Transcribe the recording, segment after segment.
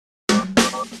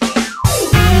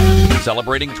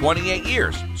celebrating 28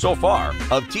 years so far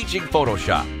of teaching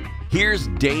Photoshop. Here's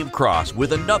Dave Cross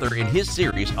with another in his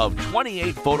series of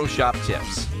 28 Photoshop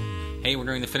tips. Hey, we're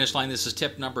nearing the finish line. This is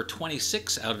tip number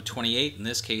 26 out of 28. In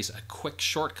this case, a quick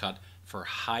shortcut for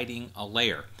hiding a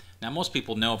layer. Now, most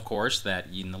people know, of course, that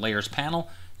in the Layers panel,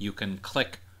 you can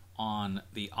click on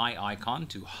the eye icon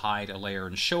to hide a layer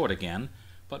and show it again.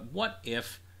 But what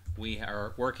if we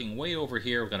are working way over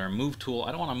here, we've got our Move tool.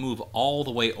 I don't want to move all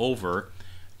the way over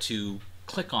to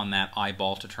click on that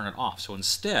eyeball to turn it off. So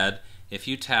instead, if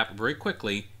you tap very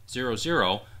quickly 0,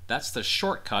 0, that's the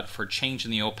shortcut for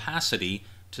changing the opacity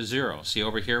to 0. See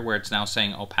over here where it's now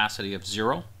saying opacity of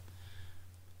 0?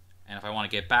 And if I want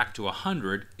to get back to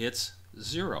 100, it's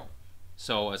 0.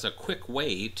 So as a quick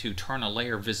way to turn a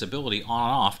layer visibility on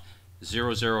and off,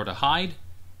 0, 0 to hide,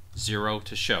 0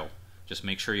 to show. Just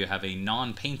make sure you have a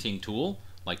non-painting tool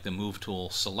like the Move tool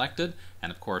selected,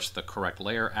 and of course the correct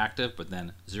layer active, but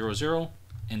then 0, 0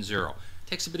 and 0. It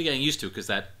takes a bit of getting used to because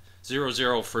that 0,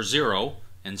 0 for 0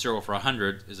 and 0 for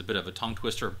 100 is a bit of a tongue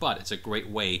twister, but it's a great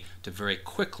way to very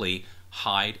quickly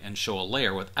hide and show a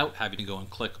layer without having to go and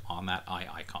click on that eye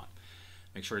icon.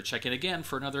 Make sure to check in again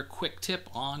for another quick tip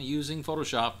on using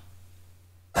Photoshop.